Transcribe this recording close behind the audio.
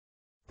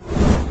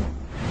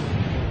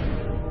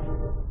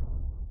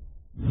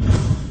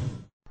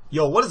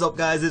Yo, what is up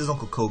guys, it is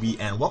Uncle Kobe,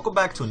 and welcome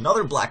back to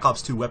another Black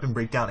Ops 2 weapon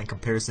breakdown and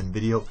comparison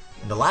video.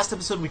 In the last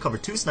episode we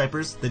covered two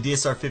snipers, the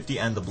DSR-50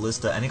 and the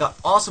Ballista, and it got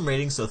awesome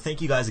ratings, so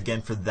thank you guys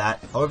again for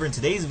that. However, in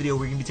today's video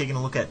we're going to be taking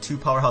a look at two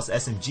powerhouse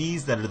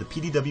SMGs that are the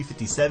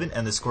PDW-57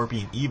 and the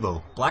Scorpion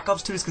EVO. Black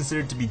Ops 2 is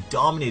considered to be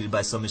dominated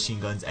by submachine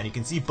guns, and you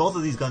can see both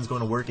of these guns going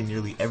to work in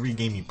nearly every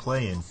game you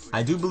play in.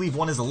 I do believe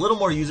one is a little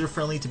more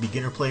user-friendly to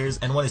beginner players,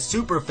 and one is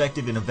super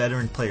effective in a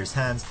veteran player's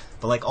hands.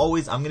 But like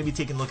always, I'm going to be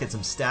taking a look at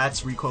some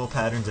stats, recoil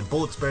patterns, and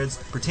bullet spreads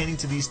pertaining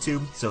to these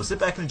two, so sit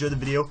back and enjoy the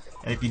video,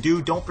 and if you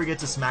do, don't forget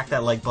to smack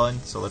that like button,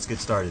 so let's get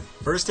started.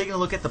 First, taking a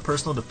look at the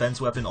personal defense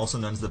weapon, also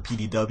known as the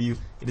PDW.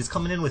 It is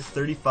coming in with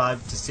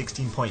 35 to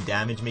 16 point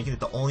damage, making it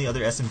the only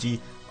other SMG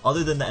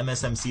other than the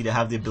MSMC to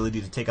have the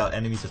ability to take out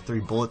enemies with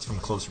 3 bullets from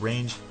close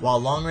range. While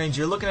long range,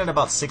 you're looking at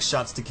about 6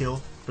 shots to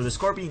kill. For the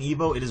Scorpion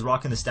EVO, it is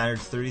rocking the standard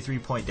 33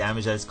 point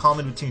damage that is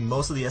common between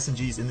most of the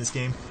SMGs in this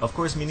game, of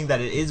course meaning that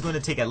it is going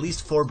to take at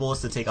least 4 bullets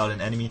to take out an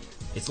enemy.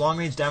 Its long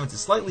range damage is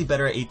slightly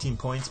better at 18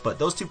 points, but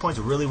those 2 points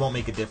really won't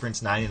make a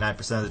difference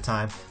 99% of the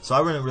time, so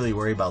I wouldn't really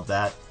worry about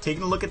that.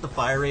 Taking a look at the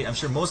fire rate, I'm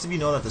sure most of you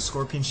know that the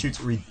Scorpion shoots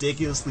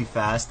ridiculously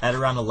fast at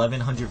around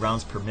 1100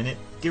 rounds per minute,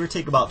 give or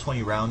take about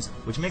 20 rounds,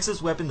 which makes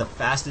this weapon the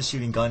fastest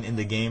shooting gun in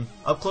the game.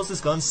 Up close, this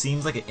gun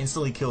seems like it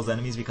instantly kills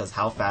enemies because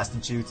how fast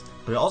it shoots,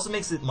 but it also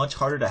makes it much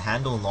harder to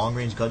handle in long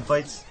range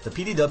gunfights. The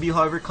PDW,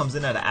 however, comes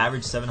in at an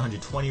average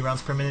 720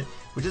 rounds per minute,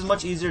 which is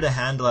much easier to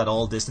handle at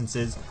all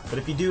distances, but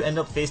if you do end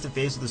up face to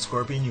face with the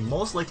Scorpion, you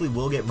most likely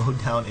will get mowed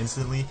down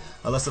instantly,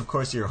 unless of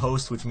course you're a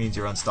host, which means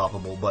you're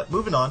unstoppable. But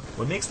moving on,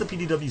 what makes the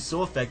PDW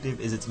so effective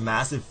is its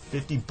massive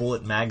 50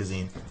 bullet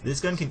magazine. This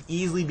gun can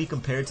easily be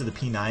compared to the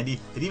P90.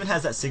 It even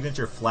has that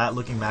signature flat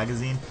looking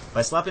magazine.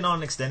 By slapping on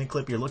an extended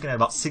clip, you're looking at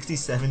about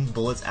 67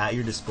 bullets at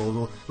your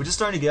disposal, which is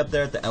starting to get up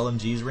there at the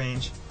LMG's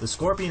range. The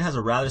Scorpion has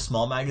a rather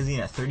small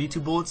magazine at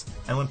 32 bullets,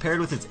 and when paired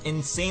with its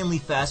insanely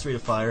fast rate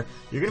of fire,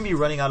 you're going to be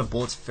running out of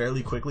bullets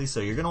fairly quickly, so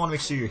you're going to want to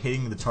make sure you're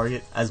hitting the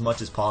target as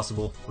much as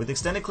possible. With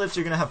extended clips,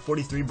 you're going to have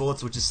 43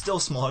 bullets, which is still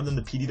smaller than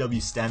the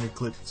PDW standard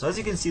clip, so as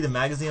you can see, the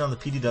magazine on the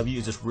PDW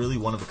is just really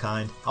one of a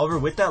kind. However,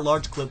 with that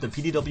large clip, the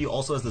PDW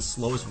also has the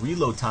slowest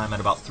reload time at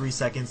about 3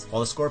 seconds,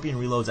 while the Scorpion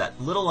reloads at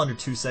little under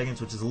 2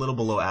 seconds, which is a little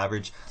below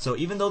average. So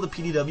even though the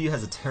PDW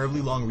has a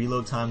terribly long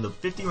reload time, the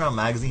 50 round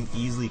magazine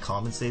easily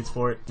compensates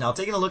for it. Now,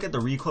 taking a look at the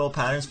recoil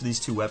patterns for these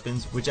two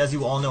weapons, which as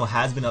you all know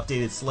has been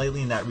updated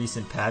slightly in that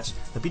recent patch,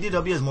 the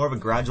PDW has more of a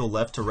gradual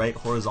left to right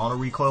horizontal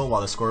recoil,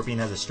 while the Scorpion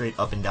has a straight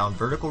up and down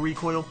vertical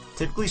recoil.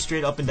 Typically,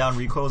 straight up and down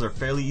recoils are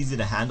fairly easy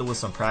to handle with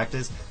some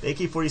practice. The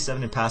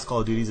AK-47 in past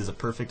Call of Duties is a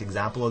perfect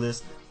example of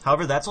this.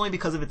 However, that's only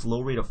because of its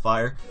low rate of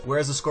fire,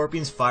 whereas the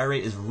Scorpion's fire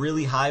rate is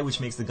really high, which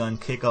makes the gun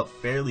kick up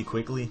fairly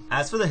quickly.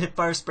 As for the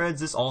hipfire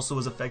spreads, this also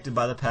was affected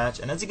by the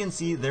patch, and as you can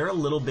see, they're a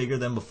little bigger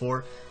than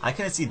before. I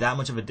couldn't see that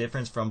much of a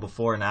difference from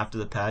before and after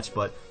the patch,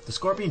 but the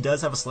Scorpion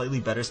does have a slightly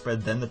better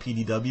spread than the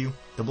PDW.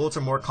 The bullets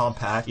are more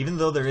compact, even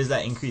though there is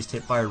that increased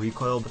hipfire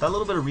recoil, but that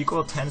little bit of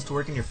recoil tends to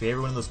work in your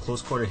favor in those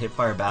close quarter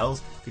hipfire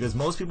battles, because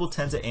most people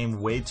tend to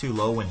aim way too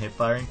low when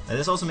hipfiring, and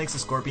this also makes the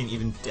Scorpion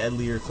even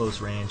deadlier close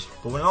range.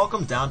 But when it all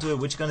comes down to it,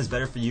 which gun is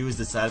better for you is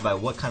decided by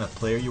what kind of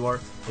player you are.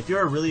 If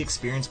you're a really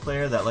experienced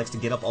player that likes to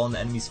get up all in the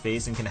enemy's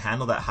face and can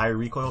handle that higher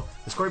recoil,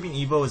 the Scorpion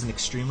EVO is an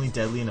extremely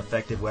deadly and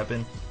effective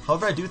weapon.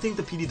 However, I do think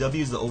the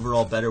PDW is the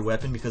overall better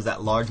weapon because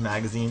that large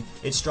magazine,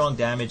 its strong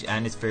damage,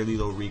 and its fairly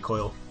low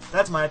recoil.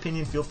 That's my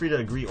opinion. Feel free to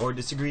agree or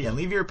disagree and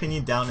leave your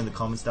opinion down in the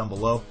comments down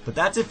below. But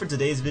that's it for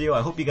today's video.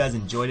 I hope you guys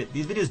enjoyed it.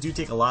 These videos do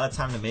take a lot of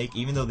time to make,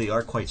 even though they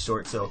are quite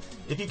short, so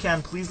if you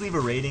can, please leave a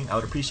rating. I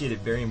would appreciate it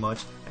very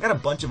much. I got a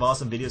bunch of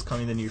awesome videos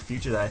coming in the near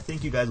future that I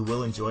think you guys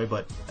will enjoy,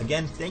 but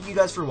again, thank you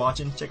guys for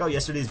watching. Check out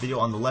yesterday's video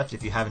on the left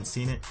if you haven't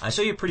seen it. I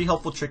show you a pretty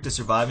helpful trick to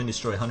survive and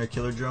destroy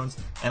hunter-killer drones,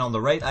 and on the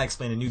right I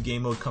explain a new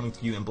game mode coming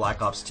to you in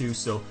Black Ops 2,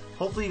 so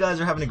hopefully you guys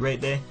are having a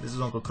great day. This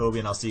is Uncle Kobe,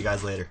 and I'll see you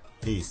guys later.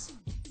 Peace.